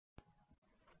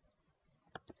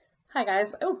Hi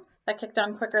guys. Oh, that kicked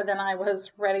on quicker than I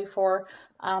was ready for.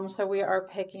 So we are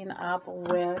picking up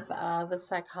with the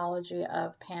psychology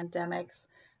of pandemics.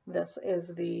 This is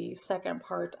the second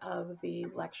part of the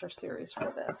lecture series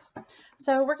for this.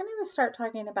 So we're going to start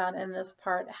talking about in this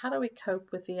part, how do we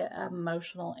cope with the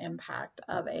emotional impact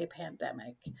of a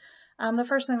pandemic? The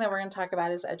first thing that we're going to talk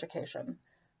about is education.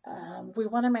 We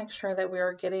want to make sure that we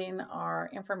are getting our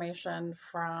information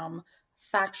from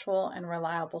factual and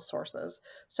reliable sources.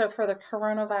 So for the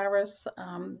coronavirus,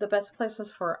 the best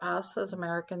places for us as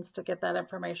Americans to get that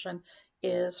information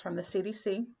is from the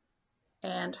CDC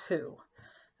and WHO.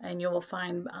 And you will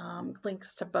find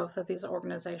links to both of these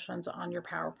organizations on your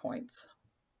PowerPoints.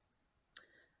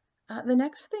 The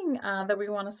next thing that we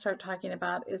want to start talking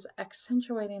about is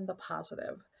accentuating the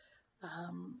positive.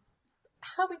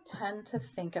 How we tend to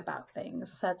think about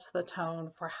things sets the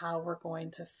tone for how we're going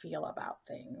to feel about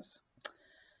things.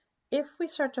 If we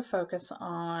start to focus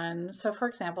on, so for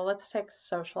example, let's take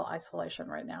social isolation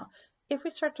right now. If we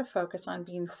start to focus on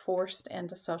being forced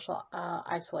into social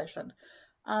isolation,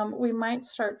 we might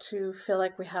start to feel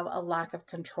like we have a lack of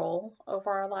control over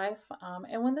our life.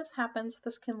 And when this happens,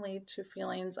 this can lead to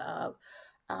feelings of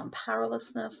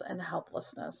powerlessness and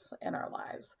helplessness in our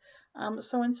lives.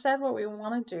 So instead, what we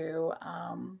want to do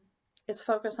is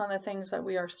focus on the things that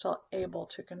we are still able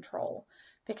to control.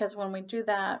 Because when we do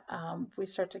that, we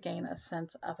start to gain a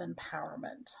sense of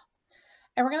empowerment.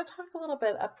 And we're going to talk a little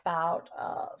bit about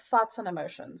thoughts and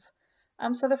emotions.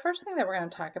 So the first thing that we're going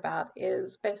to talk about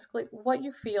is basically what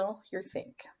you feel, you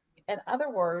think. In other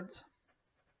words,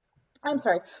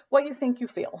 what you think you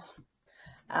feel.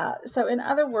 So in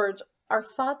other words, our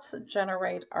thoughts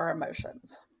generate our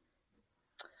emotions.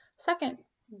 Second,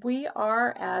 we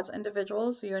are, as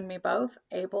individuals, you and me both,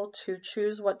 able to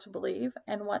choose what to believe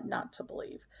and what not to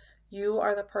believe. You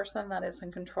are the person that is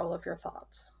in control of your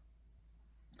thoughts.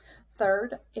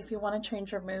 Third, if you want to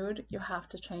change your mood, you have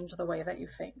to change the way that you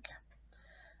think.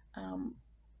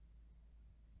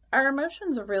 Our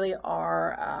emotions really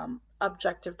are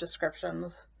objective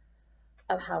descriptions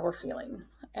of how we're feeling.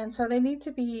 And so they need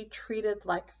to be treated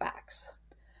like facts.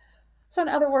 So in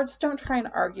other words, don't try and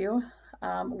argue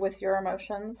with your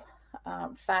emotions.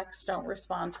 Facts don't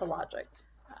respond to logic.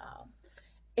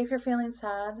 If you're feeling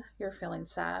sad, you're feeling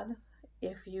sad.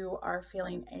 If you are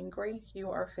feeling angry,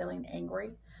 you are feeling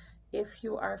angry. If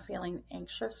you are feeling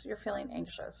anxious, you're feeling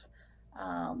anxious.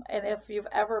 And if you've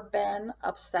ever been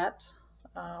upset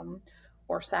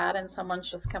or sad and someone's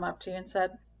just come up to you and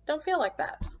said, don't feel like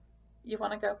that, you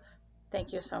want to go,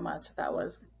 thank you so much.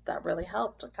 That really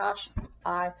helped. Gosh,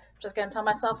 I'm just going to tell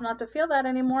myself not to feel that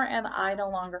anymore, and I no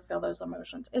longer feel those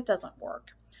emotions. It doesn't work.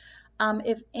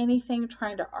 If anything,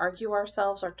 trying to argue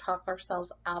ourselves or talk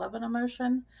ourselves out of an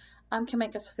emotion can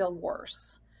make us feel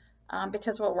worse.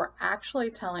 Because what we're actually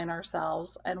telling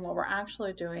ourselves and what we're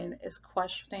actually doing is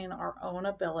questioning our own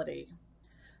ability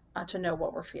to know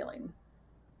what we're feeling.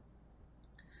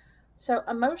 So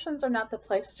emotions are not the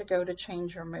place to go to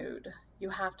change your mood. You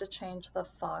have to change the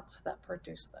thoughts that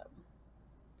produce them.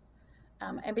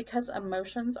 And because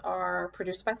emotions are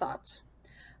produced by thoughts,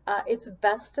 it's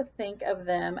best to think of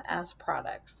them as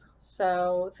products.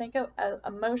 So think of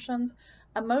emotions.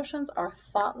 Emotions are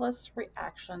thoughtless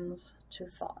reactions to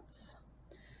thoughts.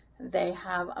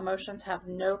 Emotions have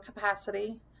no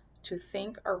capacity to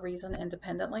think or reason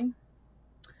independently.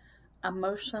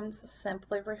 Emotions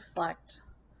simply reflect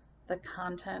the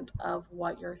content of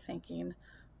what you're thinking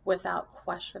without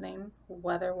questioning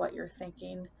whether what you're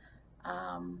thinking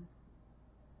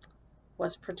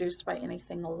was produced by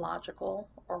anything logical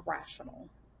or rational.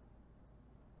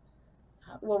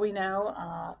 Well, we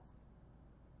know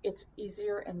it's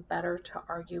easier and better to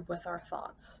argue with our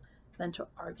thoughts than to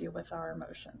argue with our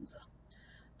emotions.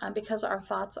 Because our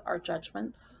thoughts are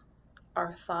judgments,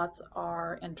 our thoughts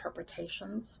are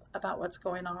interpretations about what's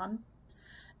going on,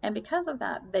 and because of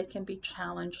that, they can be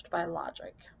challenged by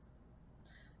logic,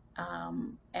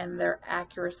 and their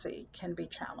accuracy can be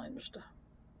challenged.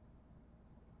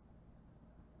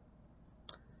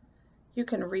 You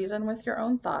can reason with your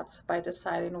own thoughts by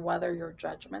deciding whether your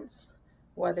judgments,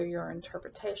 whether your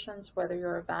interpretations, whether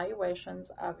your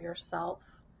evaluations of yourself,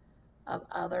 of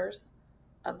others,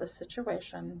 of the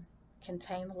situation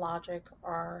contain logic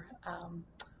or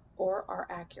are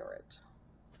accurate.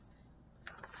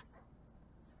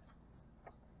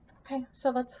 Okay, so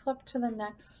let's flip to the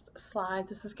next slide.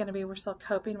 This is going to be, we're still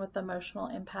coping with the emotional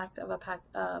impact of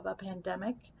a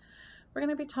pandemic. We're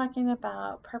going to be talking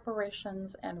about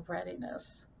preparations and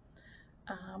readiness.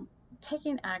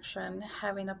 taking action,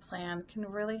 having a plan can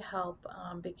really help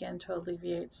begin to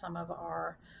alleviate some of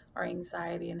our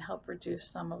anxiety and help reduce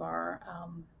some of our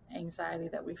anxiety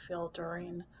that we feel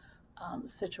during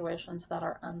situations that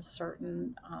are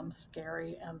uncertain,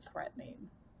 scary, and threatening.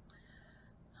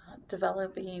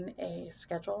 Developing a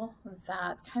schedule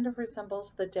that kind of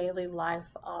resembles the daily life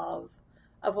of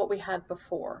what we had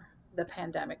before the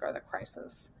pandemic or the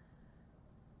crisis.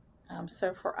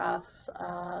 So for us,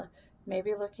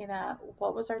 maybe looking at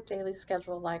what was our daily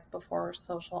schedule like before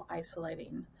social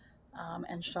isolating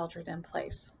and sheltered in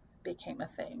place became a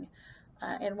thing.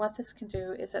 And what this can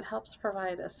do is it helps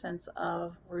provide a sense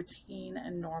of routine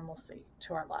and normalcy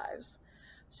to our lives.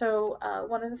 So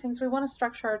one of the things we want to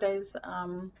structure our days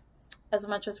as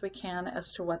much as we can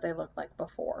as to what they look like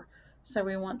before. So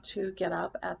we want to get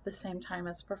up at the same time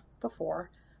as before.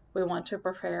 We want to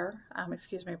prepare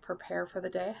for the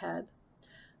day ahead.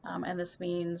 And this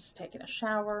means taking a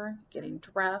shower, getting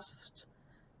dressed,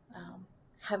 um,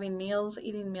 having meals,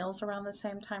 eating meals around the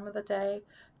same time of the day,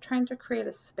 trying to create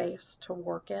a space to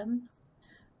work in,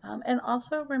 and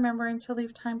also remembering to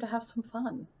leave time to have some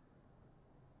fun.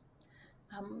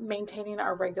 Maintaining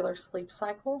our regular sleep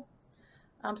cycle.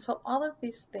 So all of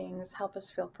these things help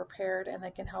us feel prepared, and they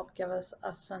can help give us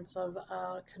a sense of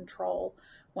control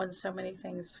when so many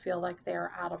things feel like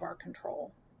they're out of our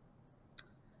control.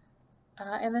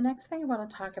 And the next thing I want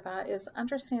to talk about is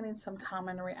understanding some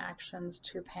common reactions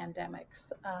to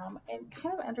pandemics. And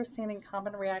kind of understanding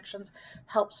common reactions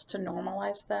helps to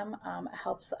normalize them,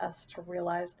 helps us to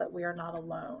realize that we are not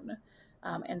alone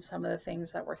in some of the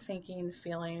things that we're thinking,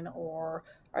 feeling, or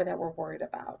that we're worried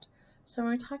about. So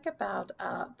when we talk about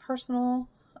personal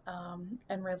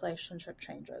and relationship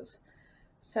changes,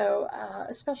 so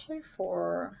especially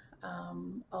for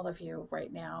all of you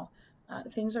right now,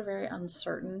 things are very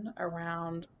uncertain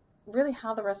around really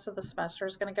how the rest of the semester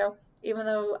is going to go. Even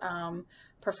though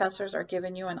professors are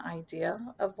giving you an idea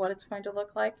of what it's going to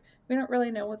look like, we don't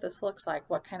really know what this looks like,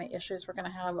 what kind of issues we're going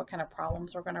to have, what kind of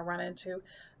problems we're going to run into.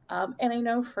 And I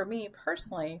know for me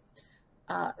personally,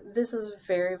 this is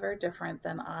very, very different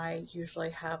than I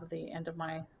usually have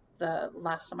the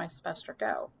last of my semester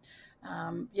go.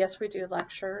 Yes, we do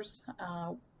lectures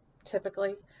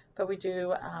typically, but we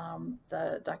do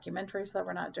the documentaries that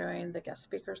we're not doing, the guest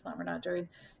speakers that we're not doing,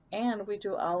 and we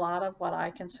do a lot of what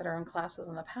I consider in classes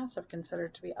in the past have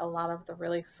considered to be a lot of the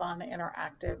really fun,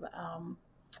 interactive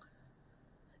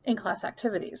in-class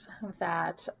activities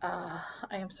that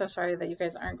I am so sorry that you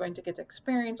guys aren't going to get to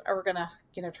experience, or we're gonna,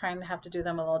 try and have to do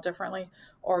them a little differently,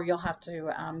 or you'll have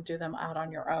to do them out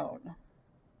on your own.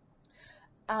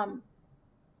 Um,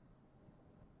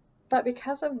 but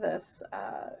because of this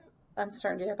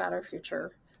uncertainty about our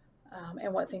future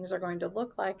and what things are going to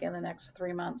look like in the next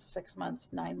 3 months, 6 months,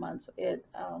 9 months, it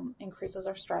increases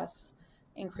our stress,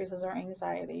 increases our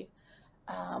anxiety.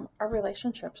 Our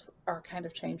relationships are kind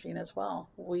of changing as well.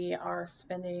 We are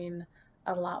spending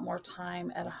a lot more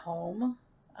time at home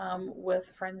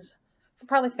with friends,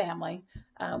 probably family,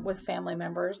 with family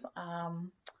members.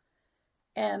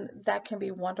 And that can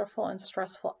be wonderful and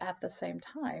stressful at the same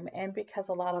time. And because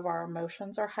a lot of our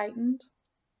emotions are heightened,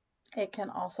 it can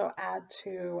also add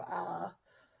to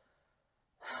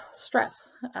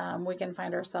stress. We can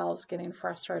find ourselves getting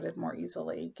frustrated more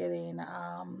easily, getting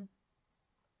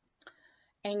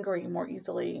angry more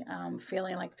easily,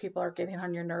 feeling like people are getting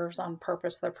on your nerves on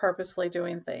purpose. They're purposely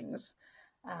doing things.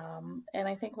 And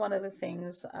I think one of the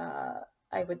things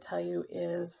I would tell you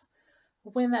is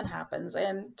when that happens,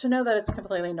 and to know that it's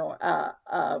completely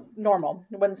normal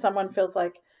when someone feels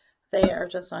like they are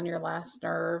just on your last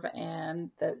nerve and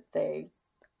that they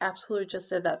absolutely just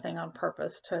did that thing on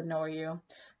purpose to annoy you.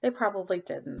 They probably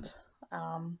didn't.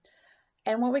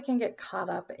 And what we can get caught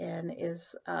up in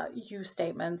is you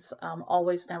statements,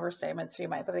 always never statements. So you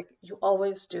might be like, you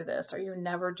always do this or you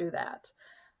never do that.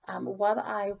 What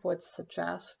I would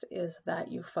suggest is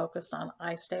that you focus on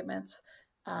I statements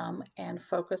and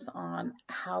focus on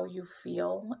how you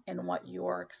feel and what you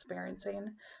are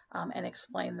experiencing and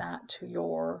explain that to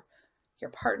your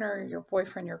partner, your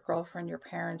boyfriend, your girlfriend, your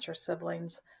parents, your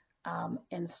siblings,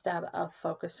 instead of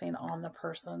focusing on the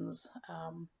person's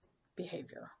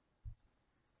behavior.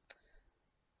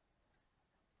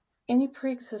 Any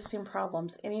pre-existing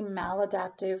problems, any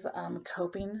maladaptive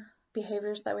coping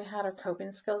behaviors that we had or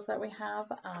coping skills that we have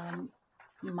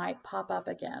might pop up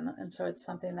again. And so it's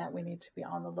something that we need to be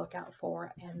on the lookout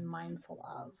for and mindful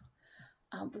of.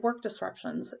 Work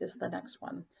disruptions is the next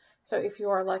one. So if you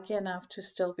are lucky enough to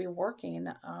still be working,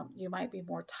 you might be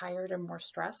more tired and more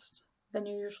stressed than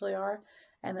you usually are,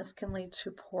 and this can lead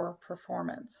to poor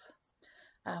performance.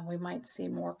 We might see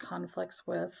more conflicts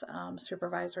with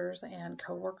supervisors and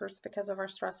coworkers because of our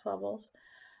stress levels.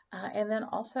 And then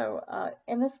also,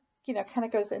 and this, kind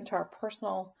of goes into our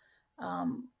personal,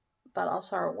 um, but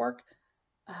also our work,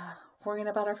 uh, worrying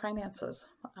about our finances.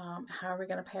 How are we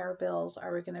going to pay our bills?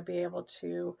 Are we going to be able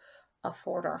to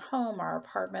afford our home, our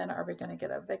apartment? Are we going to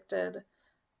get evicted?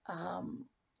 Um,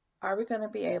 are we going to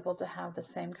be able to have the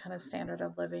same kind of standard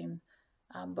of living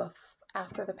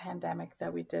after the pandemic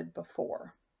that we did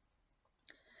before?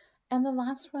 And the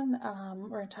last one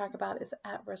we're going to talk about is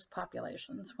at-risk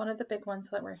populations. One of the big ones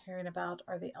that we're hearing about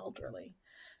are the elderly.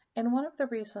 And one of the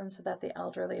reasons that the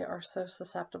elderly are so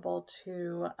susceptible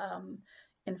to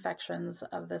infections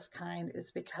of this kind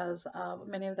is because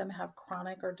many of them have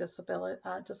chronic or disabling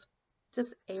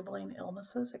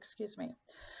illnesses, excuse me.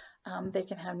 They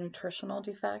can have nutritional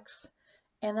defects.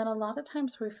 And then a lot of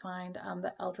times we find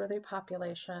the elderly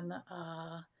population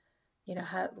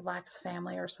lacks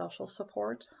family or social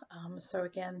support. So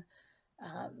again,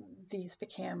 uh, these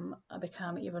become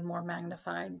even more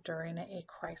magnified during a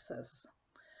crisis.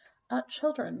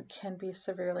 Children can be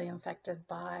severely infected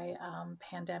by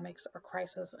pandemics or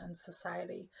crisis in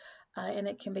society, and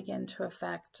it can begin to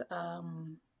affect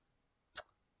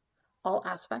all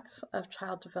aspects of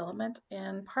child development.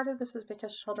 And part of this is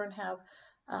because children have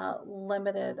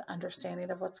limited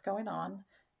understanding of what's going on,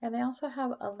 and they also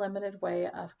have a limited way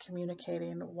of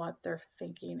communicating what they're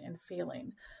thinking and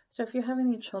feeling. So if you have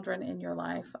any children in your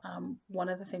life, one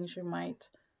of the things you might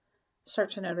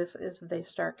start to notice is they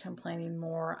start complaining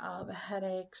more of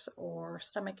headaches or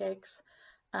stomach aches.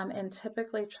 And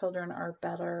typically, children are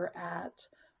better at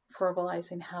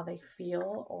verbalizing how they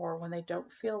feel or when they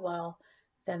don't feel well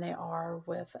than they are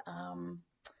with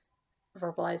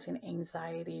verbalizing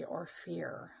anxiety or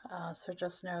fear. So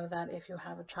just know that if you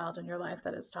have a child in your life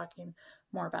that is talking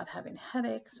more about having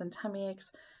headaches and tummy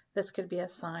aches, this could be a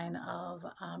sign of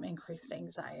increased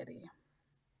anxiety.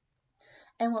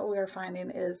 And what we are finding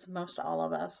is most all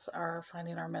of us are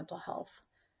finding our mental health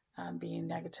being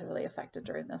negatively affected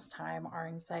during this time. Our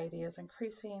anxiety is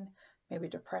increasing, maybe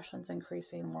depression's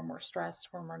increasing, we're more stressed,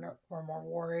 we're more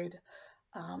worried.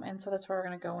 And so that's where we're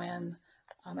going to go in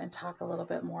and talk a little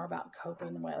bit more about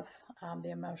coping with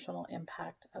the emotional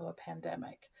impact of a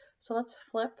pandemic. So let's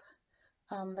flip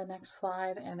the next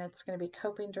slide, and it's going to be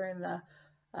coping during the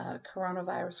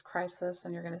coronavirus crisis,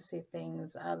 and you're going to see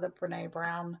things, the Brene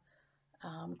Brown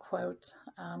quote,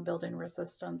 building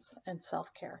resistance and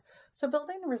self-care. So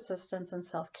building resistance and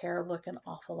self-care look an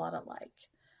awful lot alike.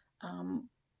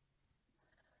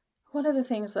 One of the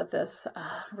things that this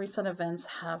recent events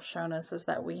have shown us is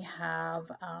that we have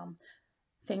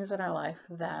things in our life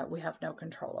that we have no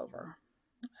control over.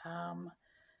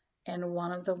 And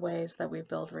one of the ways that we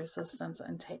build resistance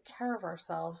and take care of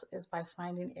ourselves is by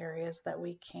finding areas that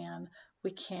we can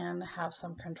have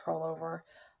some control over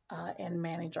and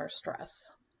manage our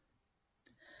stress.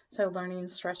 So learning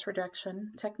stress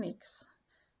reduction techniques,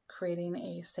 creating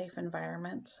a safe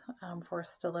environment for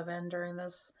us to live in during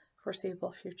this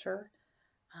foreseeable future,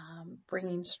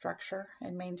 bringing structure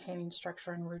and maintaining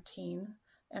structure and routine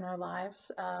in our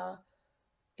lives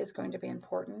is going to be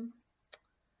important.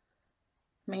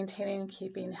 Maintaining and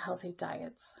keeping healthy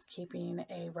diets, keeping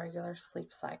a regular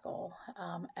sleep cycle,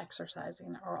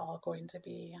 exercising are all going to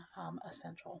be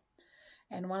essential.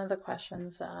 And one of the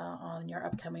questions on your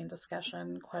upcoming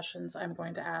discussion questions I'm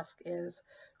going to ask is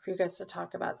for you guys to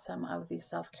talk about some of the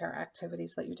self-care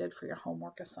activities that you did for your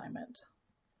homework assignment.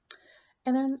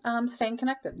 And then staying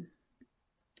connected.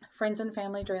 Friends and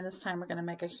family during this time are going to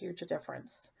make a huge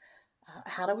difference.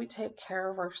 How do we take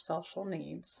care of our social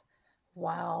needs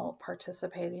while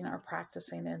participating or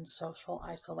practicing in social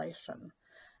isolation?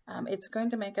 It's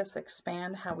going to make us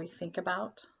expand how we think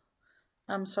about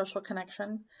social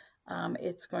connection.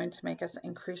 It's going to make us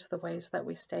increase the ways that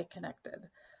we stay connected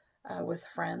with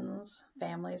friends,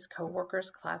 families,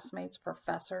 coworkers, classmates,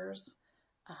 professors,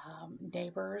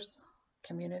 neighbors,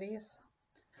 communities.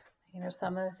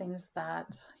 Some of the things that,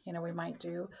 we might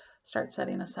do, start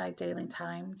setting aside daily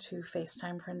time to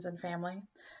FaceTime friends and family,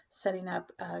 setting up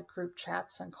group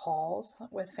chats and calls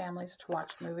with families to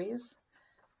watch movies.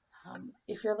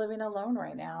 If you're living alone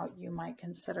right now, you might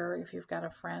consider, if you've got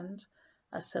a friend,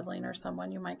 a sibling, or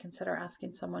someone, you might consider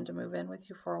asking someone to move in with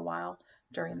you for a while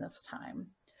during this time.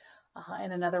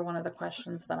 And another one of the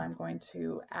questions that I'm going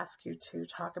to ask you to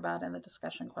talk about in the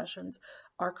discussion questions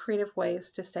are creative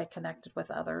ways to stay connected with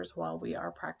others while we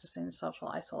are practicing social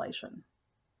isolation.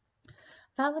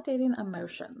 Validating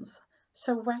emotions.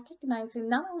 So recognizing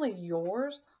not only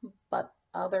yours, but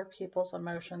other people's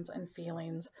emotions and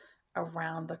feelings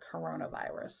around the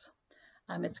coronavirus.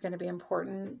 It's going to be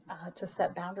important to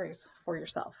set boundaries for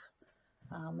yourself.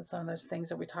 Some of those things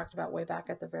that we talked about way back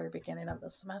at the very beginning of the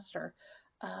semester.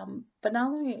 But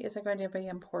not only is it going to be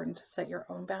important to set your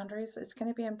own boundaries, it's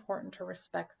going to be important to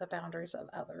respect the boundaries of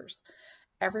others.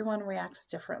 Everyone reacts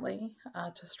differently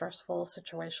to stressful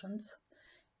situations,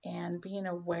 and being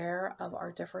aware of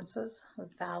our differences,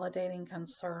 validating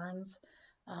concerns,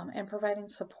 and providing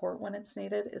support when it's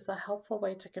needed is a helpful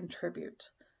way to contribute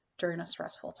during a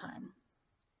stressful time.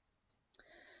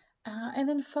 And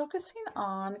then focusing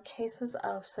on cases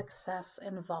of success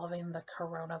involving the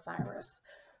coronavirus.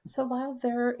 So while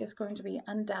there is going to be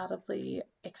undoubtedly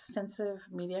extensive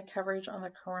media coverage on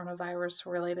the coronavirus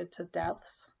related to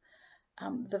deaths,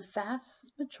 the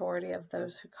vast majority of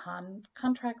those who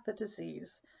contract the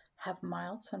disease have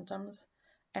mild symptoms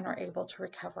and are able to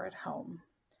recover at home.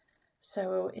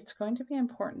 So it's going to be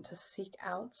important to seek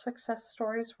out success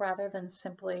stories rather than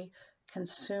simply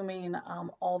consuming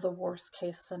all the worst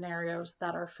case scenarios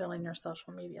that are filling your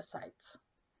social media sites.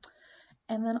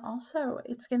 And then also,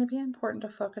 it's going to be important to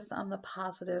focus on the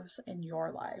positives in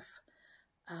your life.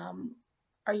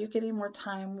 Are you getting more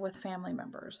time with family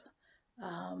members?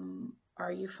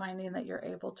 Are you finding that you're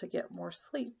able to get more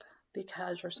sleep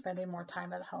because you're spending more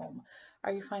time at home?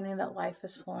 Are you finding that life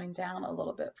is slowing down a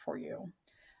little bit for you?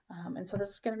 And so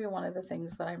this is going to be one of the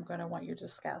things that I'm going to want you to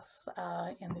discuss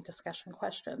in the discussion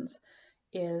questions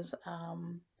is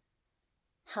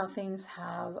how things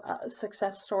have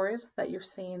success stories that you've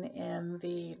seen in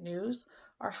the news,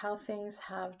 or how things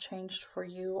have changed for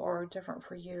you or different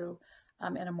for you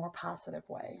in a more positive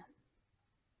way.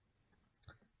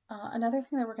 Another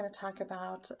thing that we're going to talk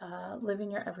about, living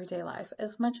your everyday life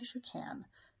as much as you can.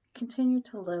 Continue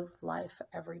to live life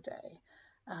every day.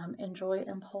 Enjoy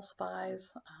impulse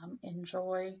buys,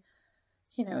 enjoy,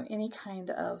 any kind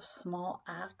of small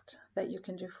act that you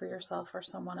can do for yourself or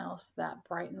someone else that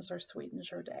brightens or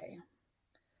sweetens your day.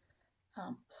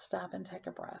 Stop and take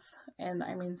a breath. And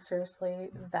I mean, seriously,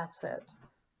 that's it.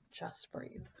 Just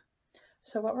breathe.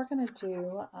 So what we're going to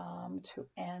do to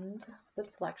end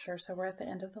this lecture, so we're at the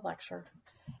end of the lecture,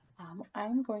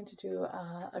 I'm going to do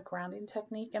a grounding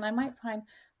technique, and I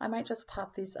might just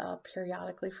pop these up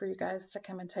periodically for you guys to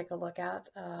come and take a look at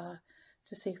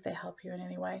to see if they help you in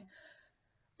any way.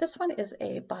 This one is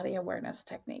a body awareness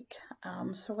technique.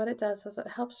 So what it does is it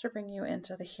helps to bring you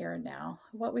into the here and now.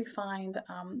 What we find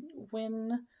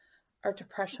when our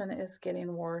depression is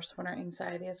getting worse, when our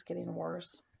anxiety is getting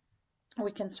worse,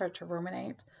 we can start to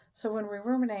ruminate. So when we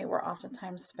ruminate, we're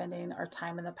oftentimes spending our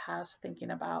time in the past thinking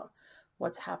about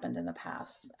what's happened in the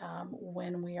past.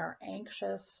 When we are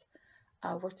anxious,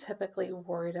 we're typically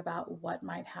worried about what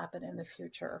might happen in the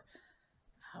future.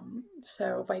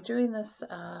 So by doing this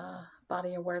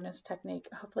body awareness technique,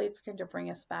 hopefully it's going to bring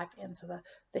us back into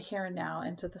the here and now,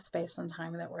 into the space and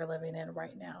time that we're living in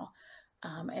right now.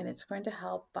 And it's going to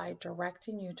help by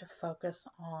directing you to focus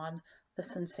on the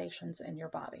sensations in your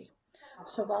body.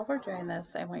 So while we're doing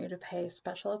this, I want you to pay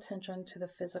special attention to the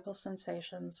physical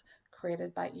sensations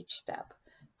created by each step.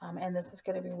 And this is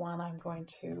going to be one I'm going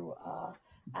to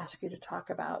ask you to talk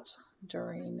about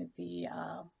during the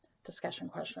discussion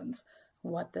questions,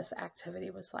 what this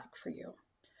activity was like for you.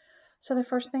 So the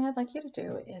first thing I'd like you to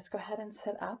do is go ahead and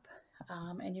sit up,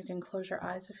 and you can close your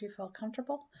eyes if you feel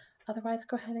comfortable. Otherwise,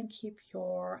 go ahead and keep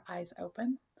your eyes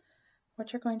open.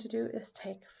 What you're going to do is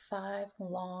take 5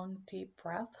 long, deep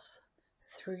breaths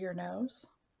through your nose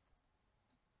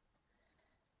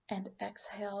and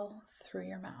exhale through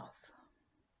your mouth.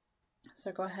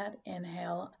 So go ahead,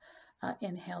 inhale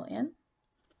in,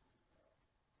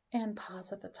 and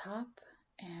pause at the top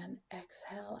and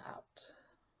exhale out.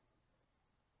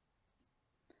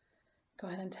 Go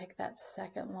ahead and take that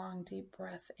second long, deep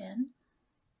breath in.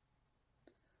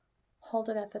 Hold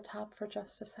it at the top for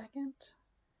just a second,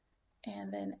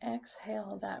 and then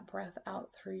exhale that breath out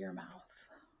through your mouth.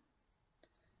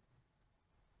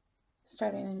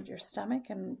 Starting in your stomach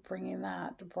and bringing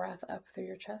that breath up through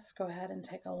your chest, go ahead and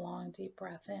take a long, deep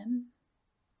breath in.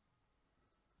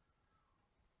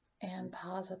 And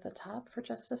pause at the top for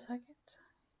just a second.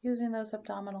 Using those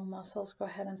abdominal muscles, go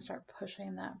ahead and start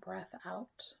pushing that breath out,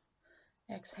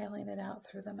 exhaling it out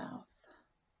through the mouth.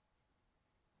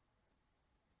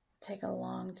 Take a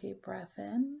long, deep breath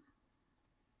in.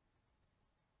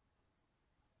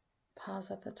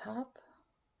 Pause at the top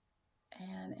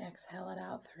and exhale it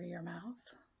out through your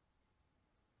mouth.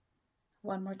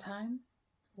 One more time.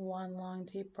 One long,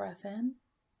 deep breath in.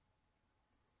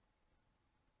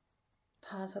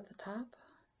 Pause at the top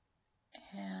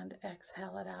and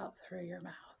exhale it out through your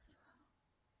mouth.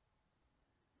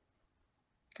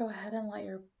 Go ahead and let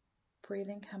your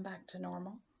breathing come back to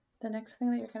normal. The next thing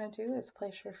that you're going to do is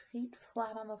place your feet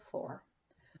flat on the floor.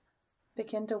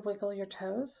 Begin to wiggle your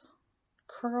toes,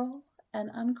 curl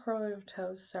and uncurl your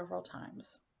toes several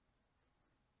times.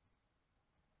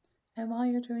 And while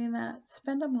you're doing that,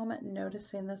 spend a moment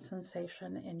noticing the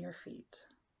sensation in your feet.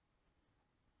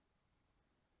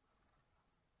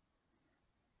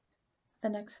 The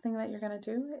next thing that you're going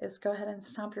to do is go ahead and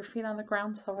stomp your feet on the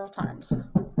ground several times.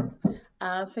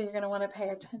 So you're going to want to pay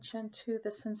attention to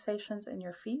the sensations in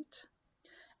your feet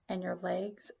and your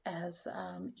legs as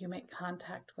you make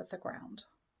contact with the ground.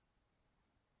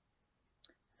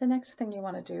 The next thing you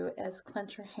want to do is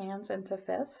clench your hands into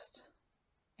fist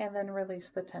and then release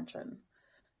the tension.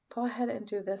 Go ahead and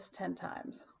do this 10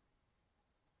 times.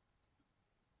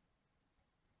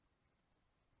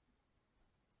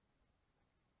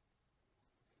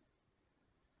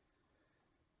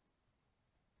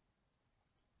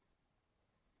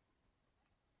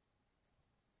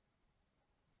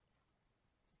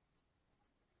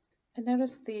 And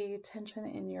notice the tension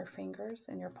in your fingers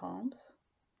and your palms.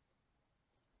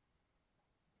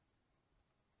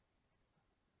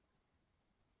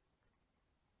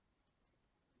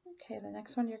 Okay, the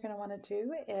next one you're going to want to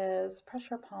do is press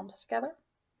your palms together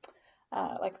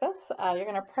like this. You're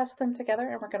going to press them together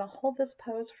and we're going to hold this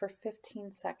pose for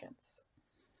 15 seconds.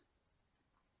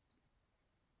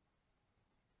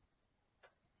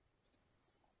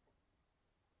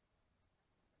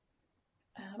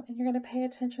 And you're going to pay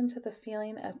attention to the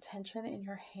feeling of tension in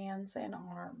your hands and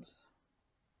arms.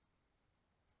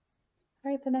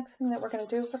 All right, the next thing that we're going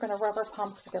to do is we're going to rub our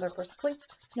palms together briskly.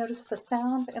 Notice the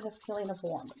sound and the feeling of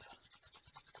warmth.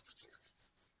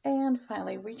 And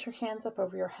finally, reach your hands up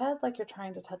over your head like you're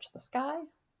trying to touch the sky.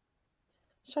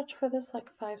 Stretch for this like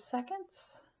 5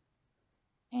 seconds.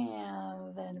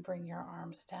 And then bring your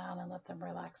arms down and let them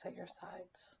relax at your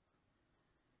sides.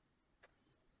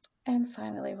 And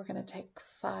finally, we're going to take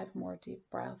 5 more deep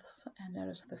breaths and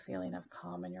notice the feeling of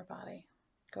calm in your body.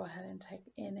 Go ahead and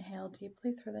inhale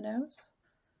deeply through the nose.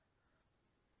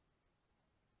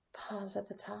 Pause at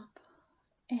the top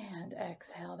and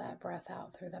exhale that breath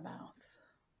out through the mouth.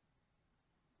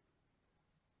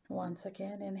 Once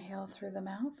again, inhale through the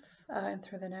mouth and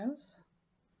through the nose.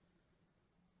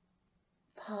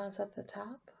 Pause at the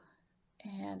top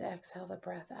and exhale the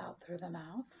breath out through the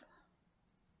mouth.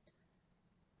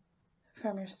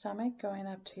 From your stomach going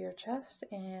up to your chest,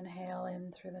 inhale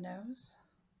in through the nose.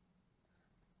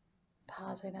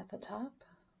 Pausing at the top.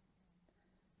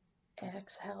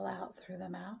 Exhale out through the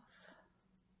mouth.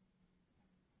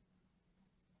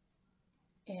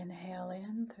 Inhale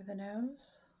in through the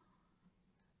nose.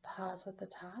 Pause at the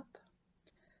top.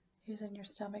 Using your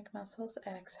stomach muscles,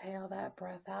 exhale that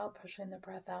breath out, pushing the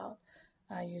breath out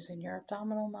using your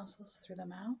abdominal muscles through the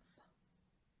mouth.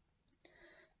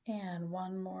 And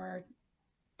one more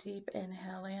deep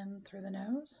inhale in through the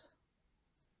nose.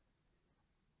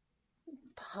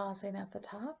 Pausing at the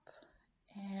top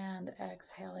and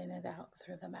exhaling it out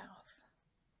through the mouth.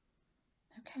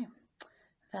 Okay,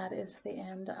 that is the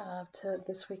end of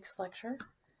this week's lecture.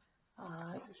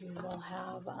 You will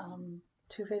have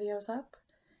 2 videos up,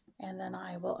 and then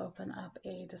I will open up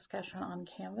a discussion on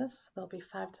Canvas. There'll be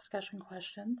 5 discussion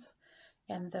questions,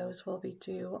 and those will be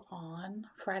due on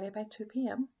Friday by 2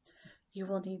 p.m. You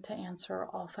will need to answer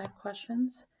all 5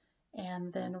 questions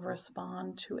and then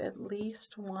respond to at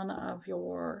least one of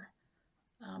your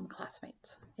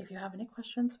classmates. If you have any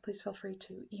questions, please feel free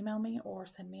to email me or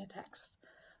send me a text.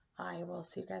 I will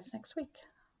see you guys next week.